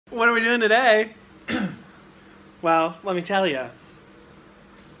What are we doing today? Well, let me tell you.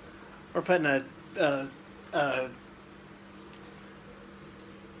 We're putting oh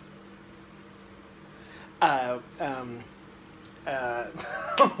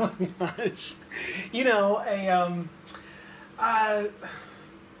my gosh. You know, an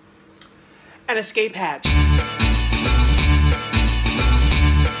escape hatch.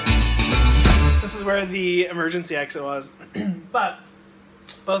 This is where the emergency exit was. But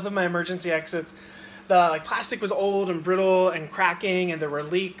both of my emergency exits, the plastic was old and brittle and cracking, and there were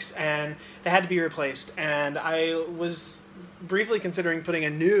leaks, and they had to be replaced. And I was briefly considering putting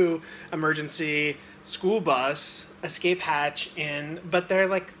a new emergency school bus escape hatch in, but they're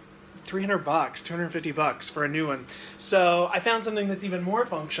like $300, $250 for a new one. So I found something that's even more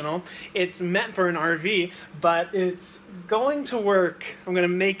functional. It's meant for an RV, but it's going to work. I'm going to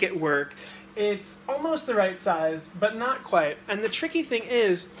make it work. It's almost the right size, but not quite. And the tricky thing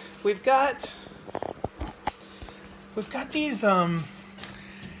is, we've got these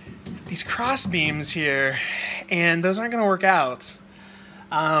cross beams here, and those aren't going to work out.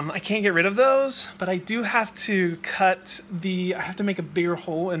 I can't get rid of those, but I do have to I have to make a bigger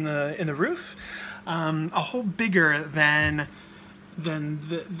hole in the roof, a hole bigger than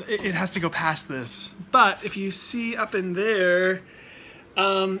it has to go past this. But if you see up in there,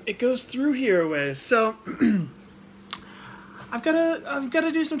 it goes through here a ways. So I've got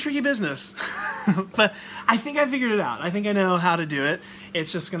to do some tricky business, but I think I figured it out. I think I know how to do it.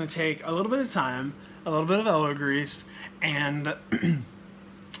 It's just going to take a little bit of time, a little bit of elbow grease, and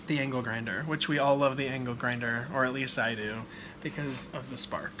the angle grinder, which we all love the angle grinder, or at least I do, because of the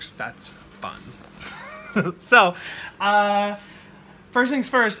sparks. That's fun. So, first things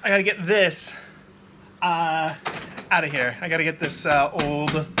first, I gotta get this out of here. I gotta get this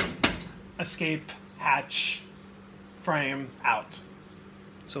old escape hatch frame out.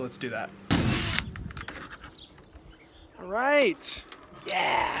 So let's do that. All right.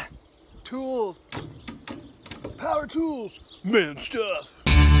 Yeah. Tools. Power tools. Man stuff.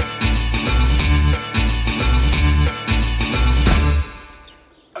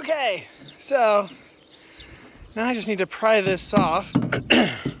 Okay, so now I just need to pry this off,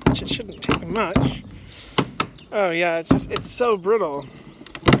 which it shouldn't take much. Oh yeah, it's so brittle.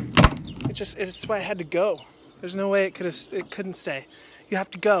 It's why I had to go. There's no way it couldn't stay. You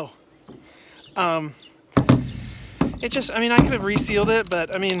have to go. I mean, I could have resealed it,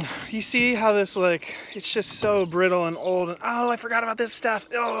 but I mean, you see how this, like, it's just so brittle and old, and oh, I forgot about this stuff.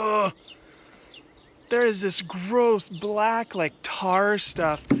 Oh, there is this gross black, like, tar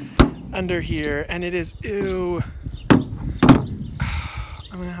stuff under here, and it is, ew. I'm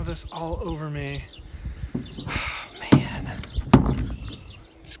gonna have this all over me. Oh, man.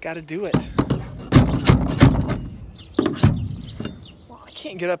 Just gotta do it. Well, I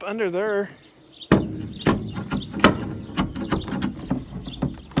can't get up under there.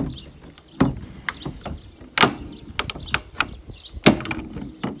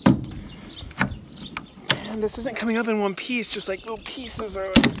 This isn't coming up in one piece, just like little pieces are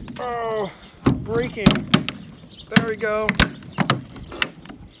like, oh, breaking. There we go.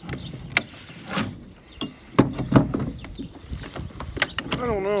 I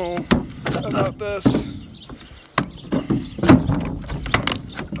don't know about this.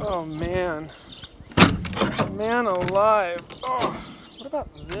 Oh man. Man alive. Oh, what about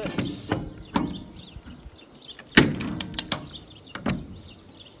this?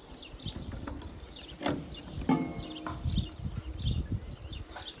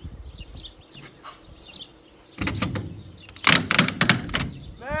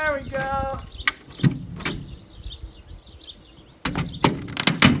 There we go.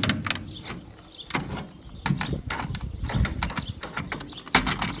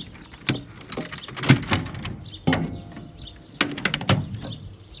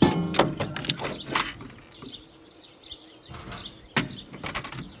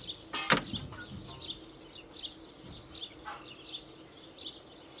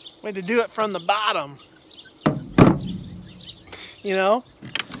 Way to do it from the bottom. You know?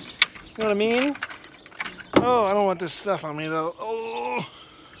 You know what I mean? Oh, I don't want this stuff on me though. Oh.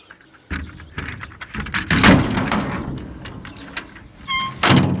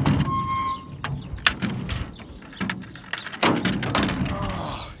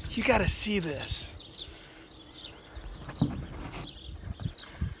 Oh, you gotta see this. Like,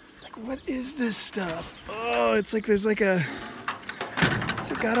 what is this stuff? Oh, it's like there's like a... It's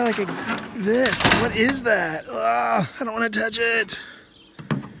got like a... This. What is that? Oh, I don't want to touch it.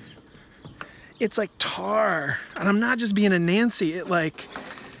 It's like tar, and I'm not just being a Nancy. It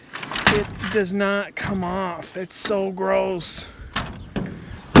does not come off. It's so gross.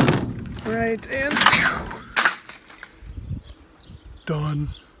 Right, and done.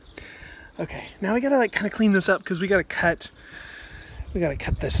 Okay, now we gotta like kind of clean this up because we gotta cut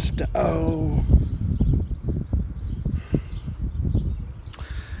this stuff. Oh.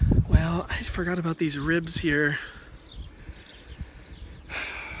 Well, I forgot about these ribs here.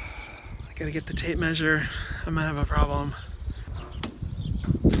 I gotta get the tape measure. I might have a problem.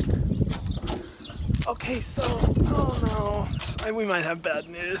 Okay, so, oh no, we might have bad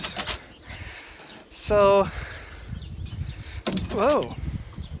news. So, whoa.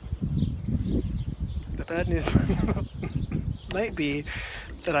 The bad news might be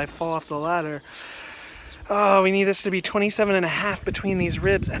that I fall off the ladder. Oh, we need this to be 27.5 between these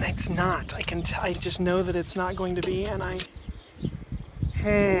ribs, and it's not. I just know that it's not going to be, and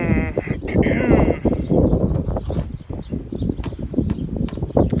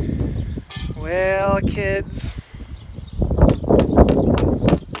Well, kids.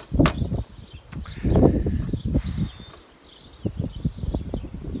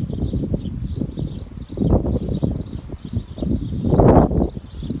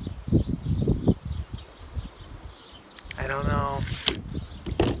 I don't know.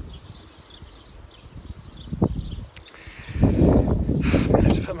 I'm gonna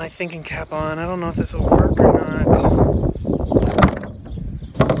have to put my thinking cap on. I don't know if this will work or not.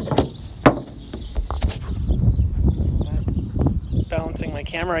 Balancing my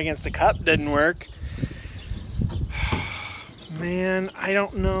camera against a cup didn't work. Man, I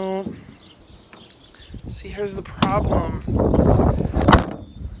don't know. See, here's the problem.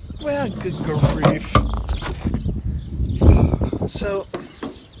 Well, good grief.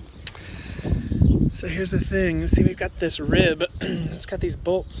 So here's the thing. See, we've got this rib. It's got these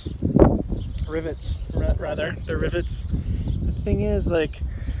bolts. Rivets, rather. They're rivets. The thing is, like,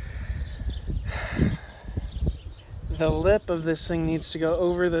 the lip of this thing needs to go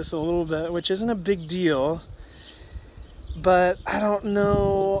over this a little bit, which isn't a big deal. But I don't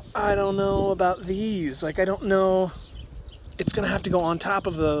know about these. Like, I don't know. It's gonna have to go on top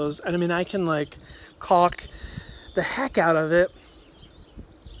of those. And I mean, I can like caulk the heck out of it.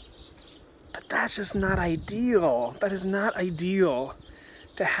 But that's just not ideal. That is not ideal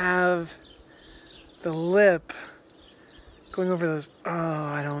to have the lip going over those. Oh,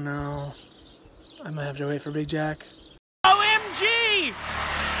 I don't know. I might have to wait for Big Jack. OMG!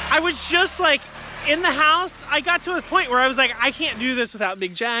 I was just like in the house. I got to a point where I was like, I can't do this without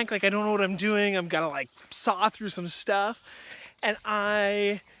Big Jack. Like, I don't know what I'm doing. I'm gonna like saw through some stuff. And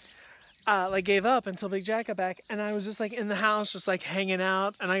I like gave up until Big Jack got back, and I was just like in the house, just like hanging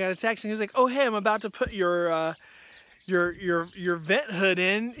out, and I got a text, and he was like, "Oh hey, I'm about to put your vent hood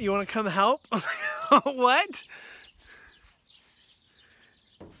in. You want to come help?" I was like, "What?"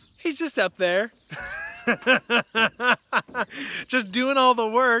 He's just up there, just doing all the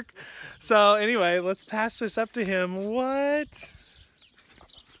work. So anyway, let's pass this up to him. What?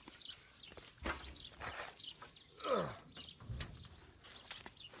 Ugh.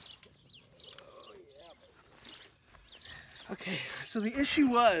 Okay, so the issue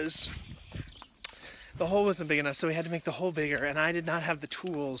was the hole wasn't big enough, so we had to make the hole bigger, and I did not have the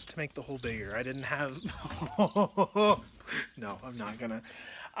tools to make the hole bigger. I didn't have... No, I'm not gonna.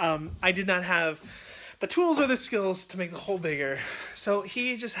 I did not have the tools or the skills to make the hole bigger. So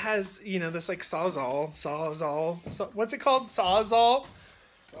he just has, you know, this like sawzall. What's it called? Sawzall?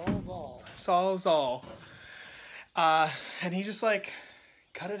 Sawzall. And he just like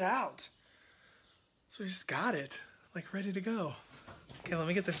cut it out. So we just got it. Like ready to go. Okay, let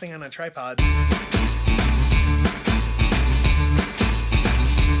me get this thing on a tripod.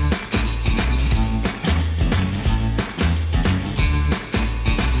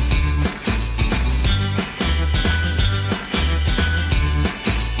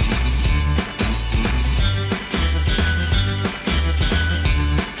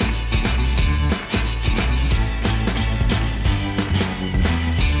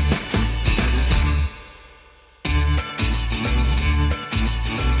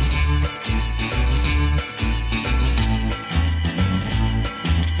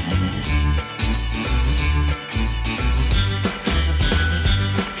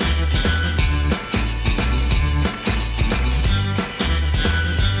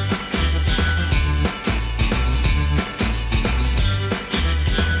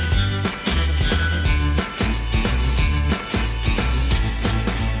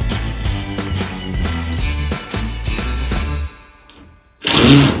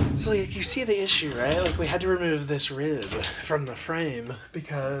 So like, you see the issue, right? Like we had to remove this rib from the frame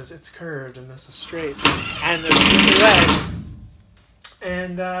because it's curved and this is straight, and there's really red.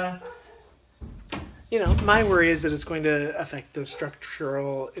 And you know, my worry is that it's going to affect the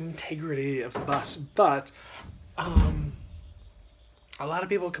structural integrity of the bus, but a lot of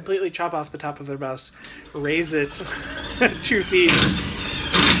people completely chop off the top of their bus, raise it 2 feet,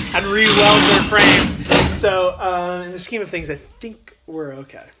 and re-weld their frame. So in the scheme of things, I think we're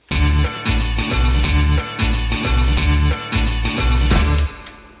okay.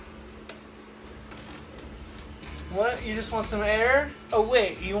 What? You just want some air? Oh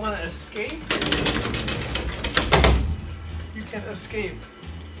wait, you want to escape? You can escape.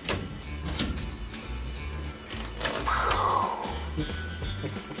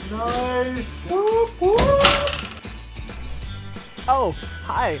 Nice! Whoop, whoop. Oh,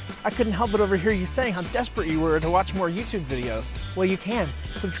 hi. I couldn't help but overhear you saying how desperate you were to watch more YouTube videos. Well, you can.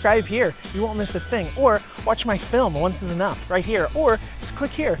 Subscribe here. You won't miss a thing. Or watch my film, Once Is Enough, right here. Or just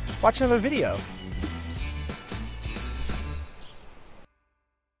click here. Watch another video.